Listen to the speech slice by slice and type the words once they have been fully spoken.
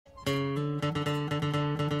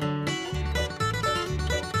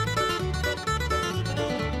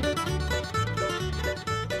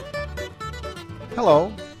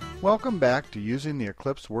Hello, welcome back to using the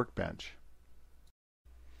Eclipse Workbench.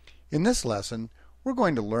 In this lesson, we're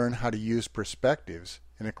going to learn how to use perspectives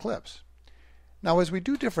in Eclipse. Now, as we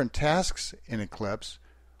do different tasks in Eclipse,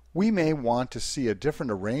 we may want to see a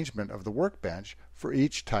different arrangement of the workbench for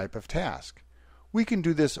each type of task. We can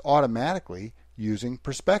do this automatically using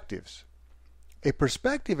perspectives. A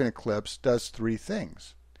perspective in Eclipse does three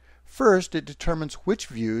things. First, it determines which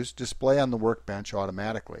views display on the workbench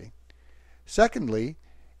automatically. Secondly,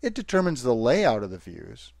 it determines the layout of the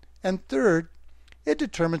views. And third, it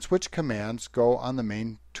determines which commands go on the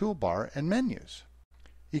main toolbar and menus.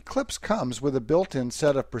 Eclipse comes with a built-in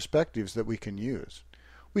set of perspectives that we can use.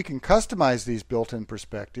 We can customize these built-in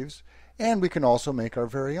perspectives, and we can also make our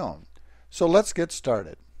very own. So let's get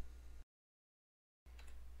started.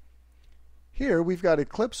 Here we've got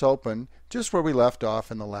Eclipse open just where we left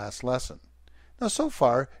off in the last lesson. Now so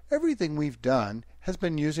far, everything we've done has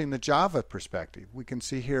been using the Java perspective. We can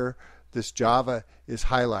see here this Java is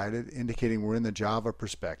highlighted, indicating we're in the Java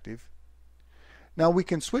perspective. Now we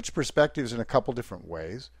can switch perspectives in a couple different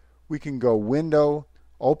ways. We can go Window,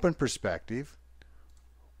 Open Perspective.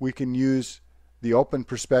 We can use the Open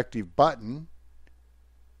Perspective button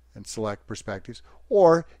and select perspectives.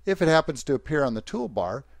 Or if it happens to appear on the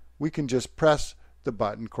toolbar, we can just press the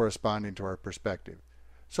button corresponding to our perspective.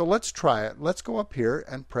 So let's try it. Let's go up here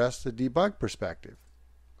and press the debug perspective.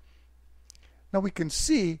 Now we can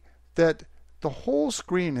see that the whole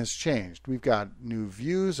screen has changed. We've got new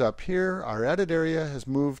views up here. Our edit area has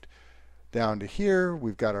moved down to here.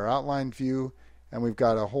 We've got our outline view, and we've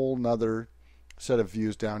got a whole nother set of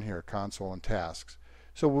views down here, console and tasks.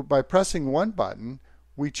 So by pressing one button,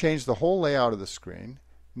 we change the whole layout of the screen.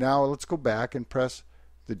 Now let's go back and press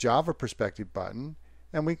the Java perspective button,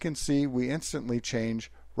 and we can see we instantly change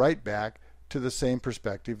right back to the same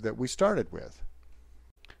perspective that we started with.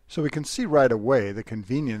 So we can see right away the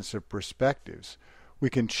convenience of perspectives. We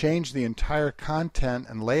can change the entire content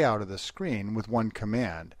and layout of the screen with one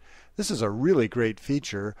command. This is a really great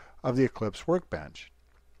feature of the Eclipse Workbench.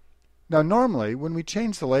 Now normally when we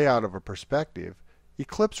change the layout of a perspective,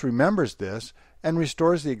 Eclipse remembers this and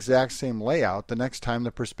restores the exact same layout the next time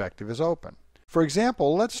the perspective is open. For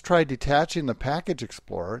example, let's try detaching the Package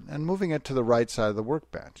Explorer and moving it to the right side of the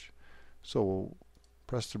workbench. So we'll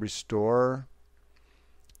press the Restore.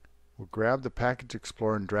 We'll grab the Package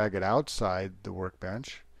Explorer and drag it outside the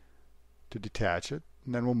workbench to detach it,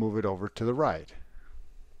 and then we'll move it over to the right.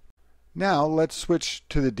 Now let's switch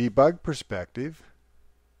to the Debug perspective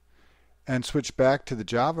and switch back to the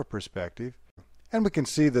Java perspective, and we can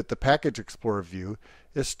see that the Package Explorer view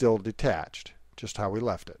is still detached, just how we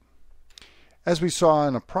left it. As we saw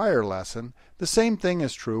in a prior lesson, the same thing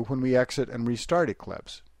is true when we exit and restart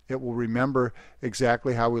Eclipse. It will remember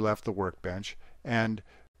exactly how we left the workbench, and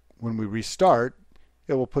when we restart,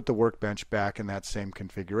 it will put the workbench back in that same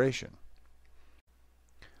configuration.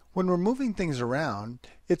 When we're moving things around,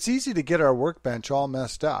 it's easy to get our workbench all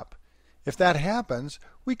messed up. If that happens,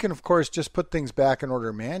 we can of course just put things back in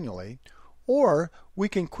order manually, or we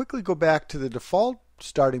can quickly go back to the default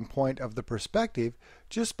starting point of the perspective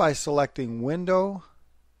just by selecting Window,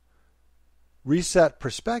 Reset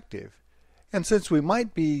Perspective. And since we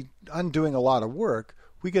might be undoing a lot of work,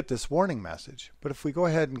 we get this warning message. But if we go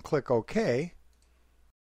ahead and click OK,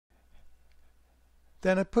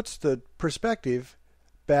 then it puts the perspective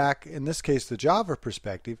back, in this case the Java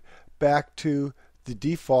perspective, back to the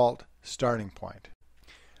default starting point.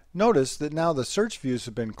 Notice that now the search views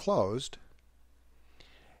have been closed,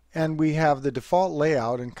 and we have the default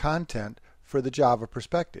layout and content for the Java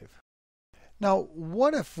perspective. Now,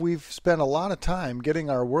 what if we've spent a lot of time getting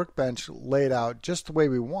our workbench laid out just the way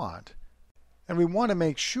we want, and we want to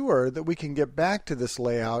make sure that we can get back to this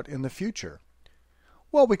layout in the future?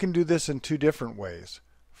 Well, we can do this in two different ways.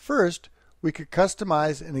 First, we could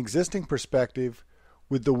customize an existing perspective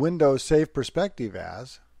with the window Save Perspective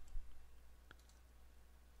As,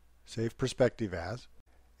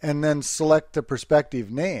 and then select the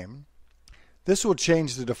perspective name. This will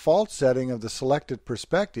change the default setting of the selected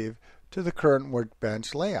perspective to the current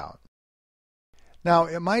workbench layout. Now,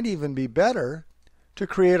 it might even be better to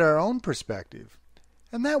create our own perspective,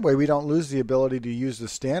 and that way we don't lose the ability to use the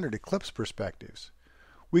standard Eclipse perspectives.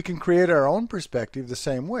 We can create our own perspective the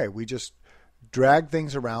same way. We just drag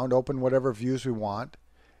things around, open whatever views we want,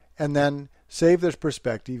 and then save this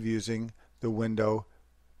perspective using the window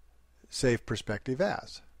Save Perspective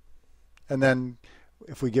As. And then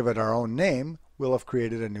if we give it our own name, we'll have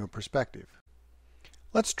created a new perspective.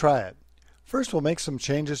 Let's try it. First, we'll make some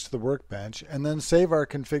changes to the workbench and then save our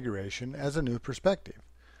configuration as a new perspective.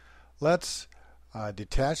 Let's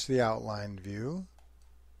detach the outline view.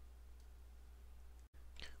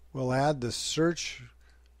 We'll add the search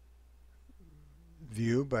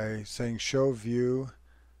view by saying show view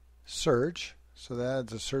search. So that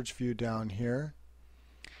adds a search view down here.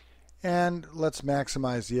 And let's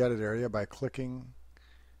maximize the edit area by clicking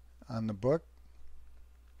on the book.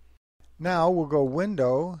 Now we'll go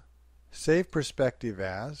Window, Save Perspective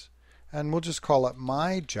As, and we'll just call it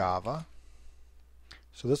My Java.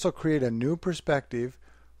 So this will create a new perspective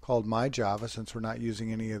called My Java since we're not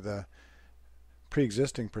using any of the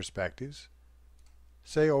pre-existing perspectives.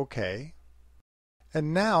 Say OK.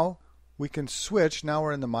 And now we can switch. Now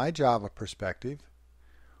we're in the My Java perspective.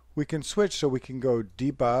 We can switch so we can go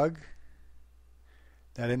Debug.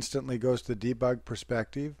 That instantly goes to the debug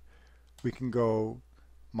perspective. We can go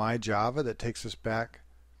My Java. That takes us back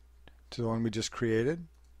to the one we just created.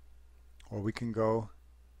 Or we can go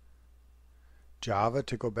Java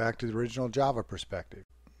to go back to the original Java perspective.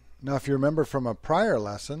 Now if you remember from a prior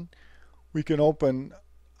lesson, we can open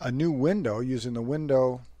a new window using the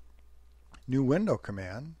new window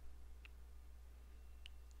command.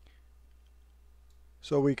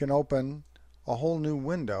 So we can open a whole new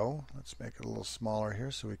window. Let's make it a little smaller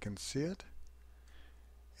here so we can see it.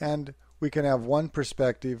 And we can have one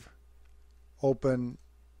perspective open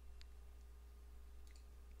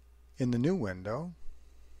in the new window.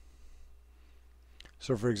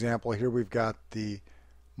 So for example, here we've got the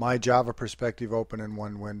My Java perspective open in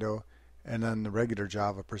one window and then the regular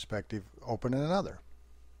Java perspective open in another.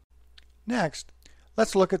 Next,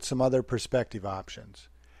 let's look at some other perspective options.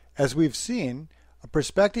 As we've seen, a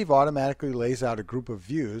perspective automatically lays out a group of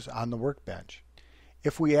views on the workbench.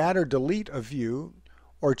 If we add or delete a view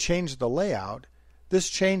or change the layout, this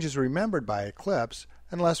change is remembered by Eclipse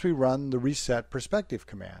unless we run the Reset Perspective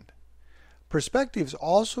command. Perspectives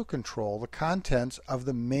also control the contents of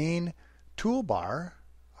the main toolbar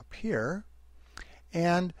up here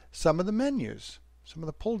and some of the menus, some of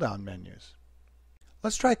the pull-down menus.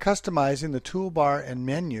 Let's try customizing the toolbar and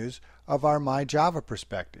menus of our My Java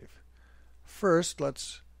perspective. First,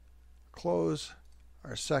 let's close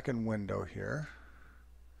our second window here.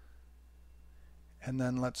 And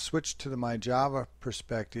then let's switch to the My Java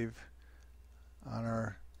perspective on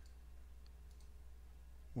our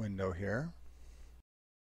window here.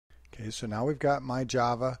 Okay, so now we've got My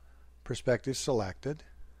Java perspective selected.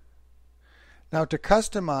 Now to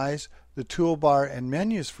customize the toolbar and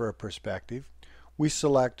menus for a perspective, we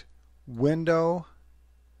select Window,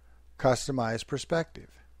 Customize Perspective.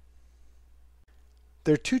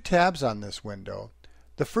 There are two tabs on this window.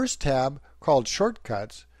 The first tab, called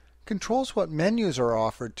Shortcuts, controls what menus are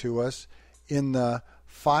offered to us in the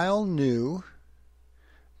File New,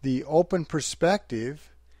 the Open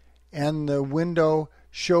Perspective, and the Window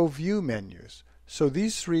Show View menus. So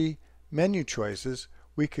these three menu choices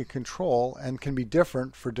we can control and can be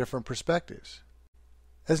different for different perspectives.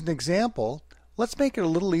 As an example, let's make it a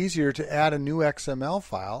little easier to add a new XML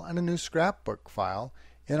file and a new scrapbook file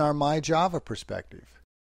in our My Java perspective.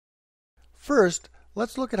 First,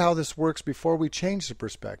 let's look at how this works before we change the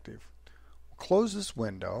perspective. We'll close this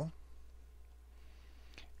window,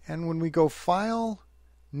 and when we go File,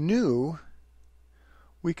 New,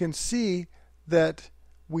 we can see that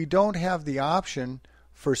we don't have the option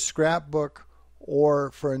for scrapbook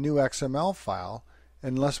or for a new XML file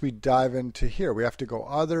unless we dive into here. We have to go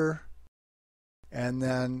Other, and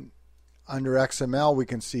then under XML we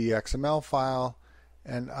can see XML file,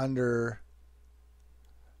 and under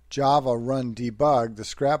Java Run Debug, the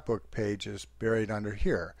scrapbook page is buried under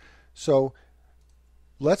here. So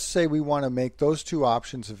let's say we want to make those two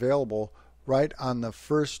options available right on the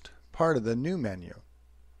first part of the new menu.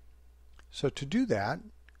 So to do that,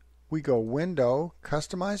 we go Window,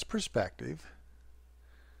 Customize Perspective.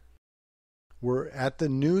 We're at the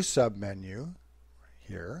New submenu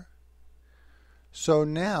here. So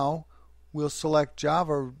now we'll select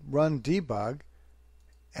Java Run Debug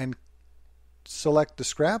and select the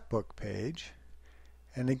scrapbook page.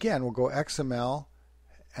 And again, we'll go XML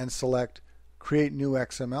and select Create New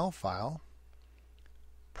XML File.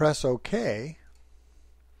 Press OK.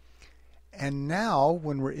 And now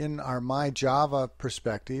when we're in our My Java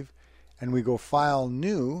perspective and we go File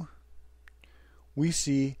New, we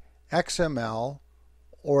see XML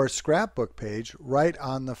or scrapbook page right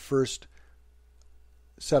on the first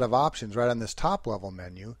set of options, right on this top level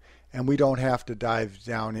menu, and we don't have to dive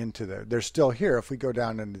down into they're still here. If we go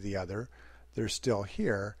down into the other, they're still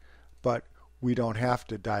here, but we don't have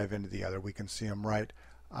to dive into the other. We can see them right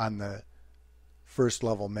on the first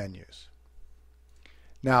level menus.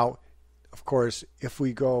 Now, of course, if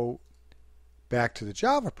we go back to the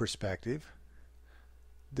Java perspective,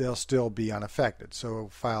 they'll still be unaffected. So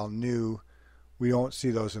File New, we don't see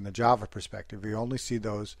those in the Java perspective. We only see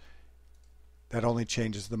those, that only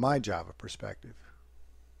changes the My Java perspective.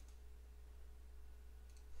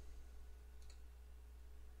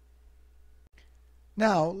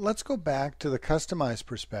 Now let's go back to the Customize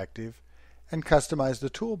perspective and customize the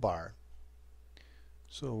toolbar.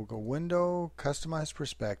 So we'll go Window, Customize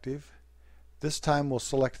Perspective. This time we'll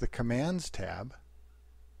select the Commands tab.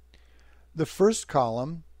 The first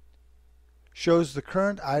column shows the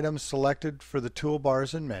current items selected for the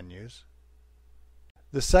toolbars and menus.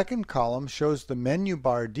 The second column shows the menu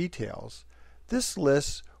bar details. This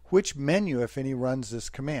lists which menu, if any, runs this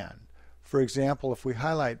command. For example, if we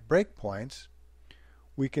highlight breakpoints,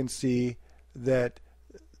 we can see that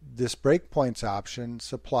this breakpoints option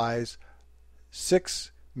supplies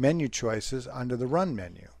 6 menu choices under the Run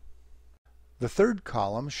menu. The third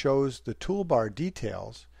column shows the toolbar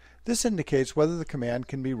details. This indicates whether the command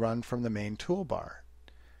can be run from the main toolbar.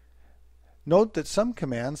 Note that some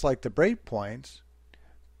commands, like the breakpoints,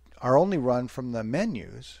 are only run from the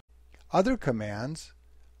menus. Other commands,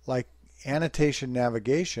 like annotation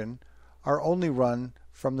navigation, are only run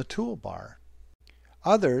from the toolbar.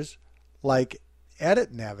 Others, like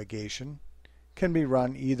edit navigation, can be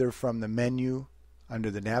run either from the menu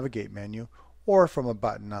under the Navigate menu or from a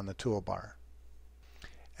button on the toolbar.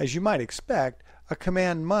 As you might expect, a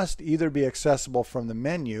command must either be accessible from the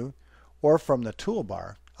menu or from the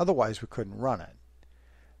toolbar, otherwise we couldn't run it.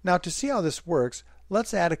 Now, to see how this works,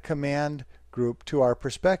 let's add a command group to our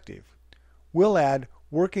perspective. We'll add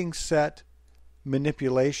Working Set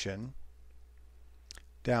Manipulation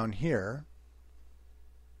down here.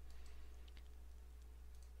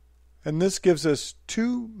 And this gives us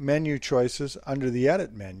 2 menu choices under the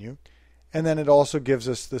Edit menu, and then it also gives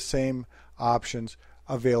us the same options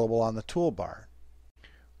available on the toolbar.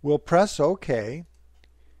 We'll press OK,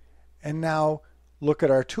 and now look at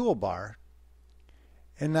our toolbar.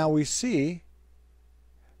 And now we see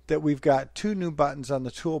that we've got 2 new buttons on the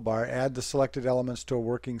toolbar: Add the selected elements to a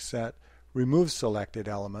working set, Remove selected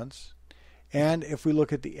elements. And if we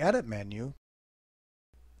look at the Edit menu,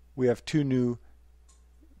 we have 2 new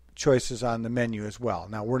choices on the menu as well.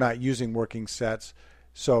 Now, we're not using working sets,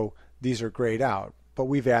 so these are grayed out, but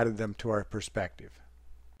we've added them to our perspective.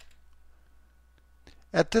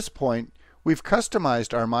 At this point, we've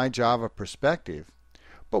customized our My Java perspective,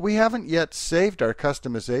 but we haven't yet saved our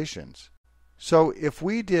customizations. So if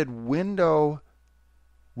we did Window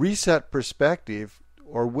Reset Perspective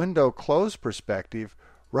or Window Close Perspective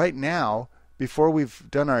right now, before we've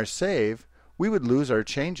done our save, we would lose our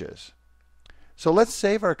changes. So let's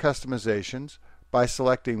save our customizations by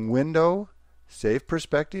selecting Window, Save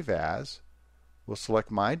Perspective As. We'll select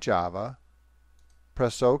My Java,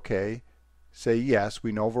 press OK, say yes,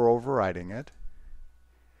 we know we're overriding it.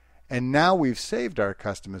 And now we've saved our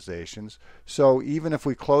customizations, so even if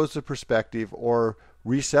we close the perspective or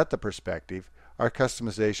reset the perspective, our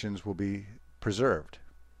customizations will be preserved.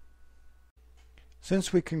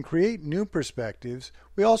 Since we can create new perspectives,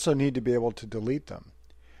 we also need to be able to delete them.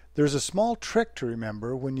 There's a small trick to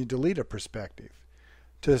remember when you delete a perspective.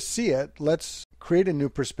 To see it, let's create a new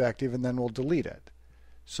perspective and then we'll delete it.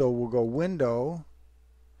 So we'll go Window,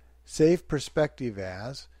 Save Perspective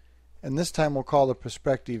As, and this time we'll call the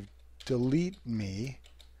perspective Delete Me,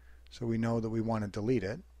 so we know that we want to delete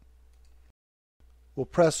it. We'll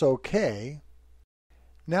press OK.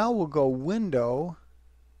 Now we'll go Window,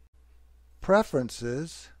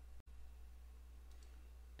 Preferences,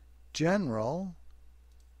 General,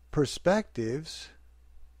 Perspectives,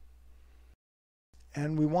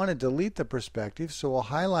 and we want to delete the perspective, so we'll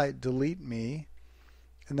highlight Delete Me,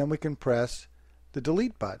 and then we can press the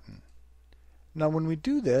Delete button. Now when we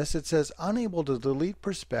do this, it says unable to delete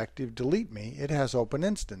perspective, delete me. It has open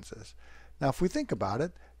instances. Now if we think about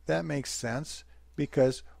it, that makes sense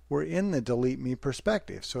because we're in the delete me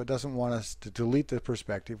perspective, so it doesn't want us to delete the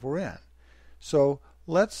perspective we're in. So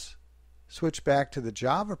let's switch back to the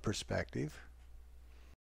Java perspective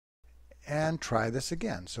and try this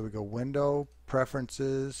again. So we go Window,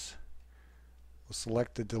 Preferences, we'll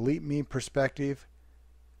select the Delete Me perspective,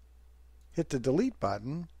 hit the Delete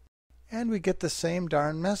button, and we get the same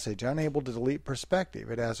darn message, unable to delete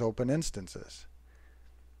perspective. It has open instances.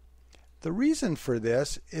 The reason for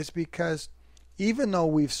this is because even though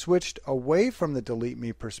we've switched away from the Delete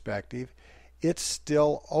Me perspective, it's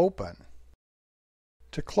still open.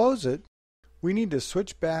 To close it, we need to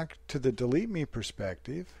switch back to the Delete Me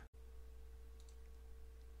perspective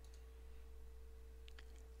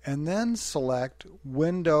and then select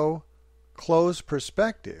Window, Close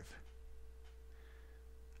Perspective.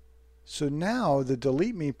 So now the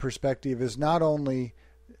Delete Me perspective is not only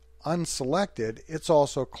unselected, it's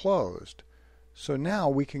also closed. So now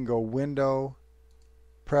we can go Window,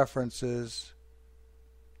 Preferences,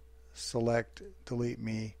 select Delete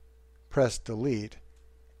Me, press Delete,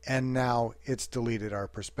 and now it's deleted our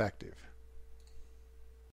perspective.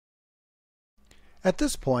 At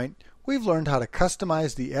this point, we've learned how to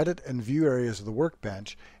customize the edit and view areas of the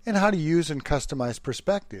workbench and how to use and customize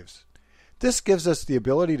perspectives. This gives us the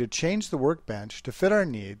ability to change the workbench to fit our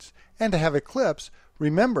needs and to have Eclipse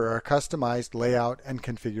remember our customized layout and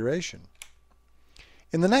configuration.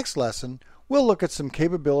 In the next lesson, we'll look at some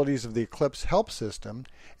capabilities of the Eclipse help system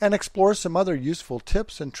and explore some other useful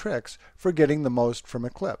tips and tricks for getting the most from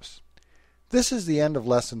Eclipse. This is the end of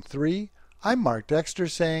Lesson 3. I'm Mark Dexter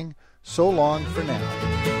saying, so long for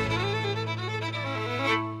now.